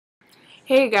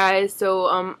Hey guys,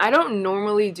 so I don't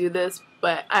normally do this,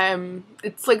 but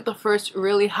it's like the first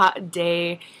really hot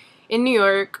day in New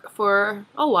York for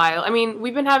a while. I mean,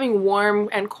 we've been having warm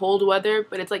and cold weather,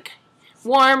 but it's like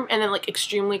warm and then like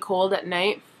extremely cold at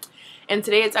night. And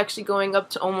today it's actually going up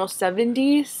to almost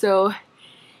 70, so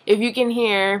if you can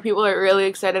hear, people are really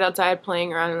excited outside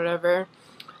playing around or whatever.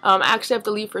 I actually have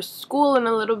to leave for school in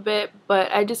a little bit,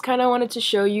 but I just kind of wanted to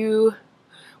show you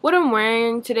what I'm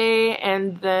wearing today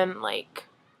and then like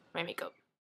my makeup.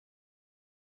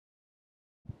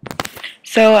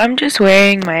 So I'm just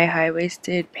wearing my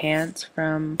high-waisted pants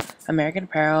from American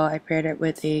Apparel. I paired it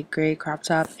with a gray crop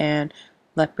top and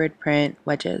leopard print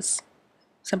wedges.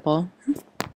 Simple.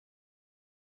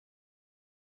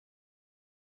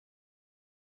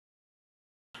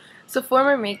 So for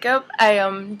my makeup, I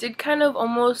did kind of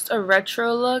almost a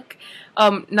retro look,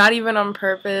 not even on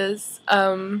purpose.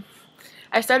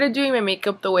 I started doing my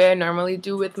makeup the way I normally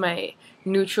do with my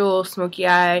neutral smoky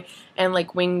eye and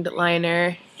like winged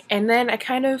liner, and then I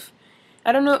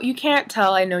don't know, you can't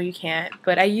tell, I know you can't,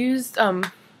 but I used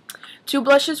two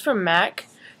blushes from MAC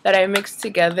that I mixed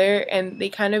together, and they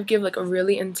kind of give like a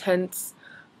really intense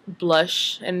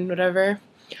blush and whatever.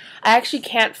 I actually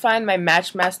can't find my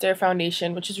Matchmaster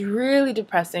foundation, which is really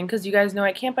depressing because you guys know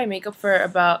I can't buy makeup for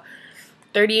about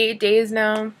 38 days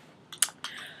now.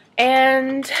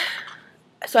 And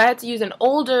so I had to use an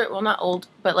older, well not old,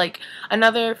 but like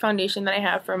another foundation that I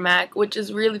have from MAC, which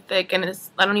is really thick and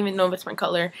I don't even know if it's my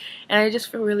color. And I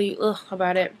just feel really ugh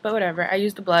about it, but whatever. I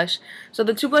used the blush. So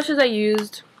the two blushes I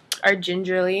used are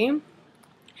Gingerly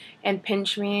and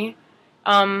Pinch Me.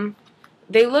 Um,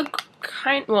 they look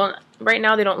well, right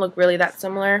now they don't look really that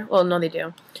similar. Well, no, they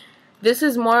do. This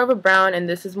is more of a brown and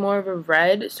this is more of a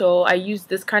red, so I use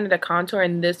this kind of to contour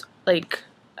and this like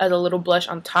as a little blush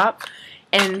on top.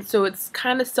 And so it's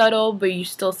kind of subtle, but you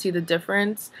still see the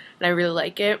difference, and I really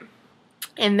like it.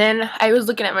 And then I was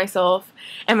looking at myself,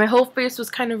 and my whole face was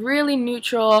kind of really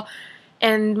neutral,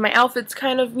 and my outfit's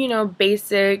kind of,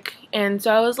 basic, and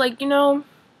so I was like,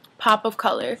 pop of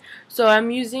color. So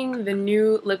I'm using the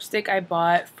new lipstick I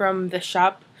bought from the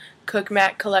Shop Cook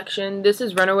Matte collection. This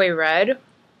is Runaway Red,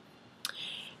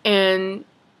 and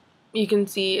you can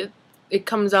see it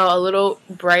comes out a little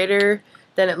brighter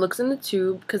than it looks in the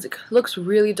tube because it looks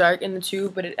really dark in the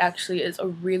tube, but it actually is a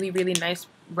really, really nice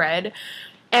red,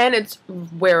 and it's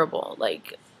wearable.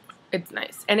 Like, it's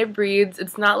nice, and it breathes.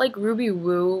 It's not like Ruby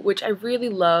Woo, which I really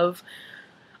love.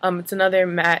 It's another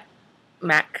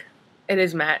MAC. It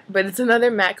is matte, but it's another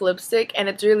MAC lipstick, and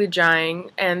it's really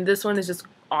drying. And this one is just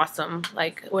awesome.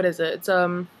 Like, what is it? It's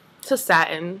a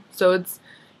satin, so it's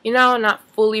not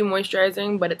fully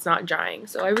moisturizing, but it's not drying.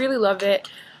 So I really love it.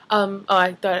 Oh,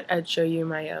 I thought I'd show you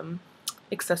my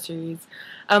accessories.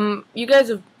 You guys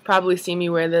have probably seen me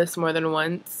wear this more than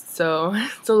once. So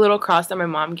it's a little cross that my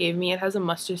mom gave me. It has a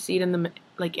mustard seed in the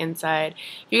like inside.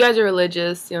 If you guys are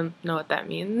religious, you'll know what that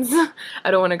means.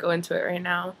 I don't want to go into it right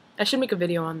now. I should make a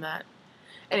video on that.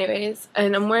 Anyways,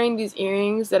 and I'm wearing these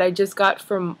earrings that I just got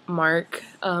from Mark.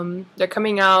 They're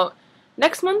coming out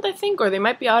next month, I think, or they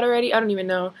might be out already. I don't even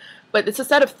know. But it's a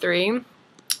set of 3.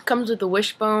 Comes with a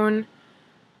wishbone,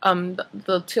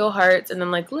 the teal hearts, and then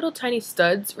like little tiny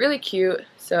studs. Really cute.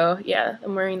 So yeah,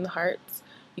 I'm wearing the hearts.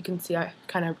 You can see I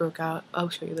kind of broke out. I'll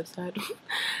show you this side.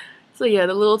 So yeah,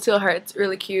 the little teal hearts,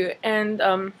 really cute. And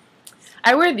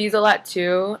I wear these a lot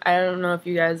too. I don't know if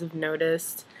you guys have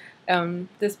noticed.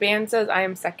 This band says I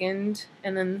am second,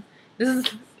 and then this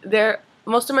is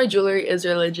most of my jewelry is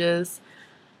religious.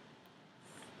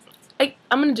 I'm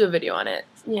gonna do a video on it.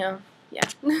 Yeah.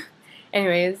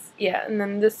 Anyways, yeah, and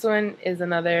then this one is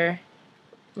another,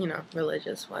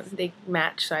 religious one. They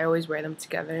match, so I always wear them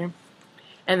together.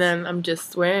 And then I'm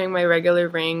just wearing my regular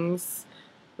rings,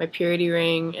 my purity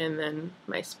ring, and then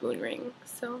my spoon ring.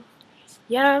 So,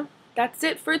 yeah, that's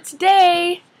it for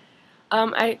today.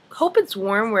 I hope it's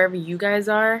warm wherever you guys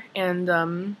are,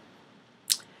 and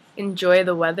enjoy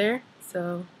the weather.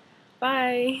 So,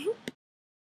 bye.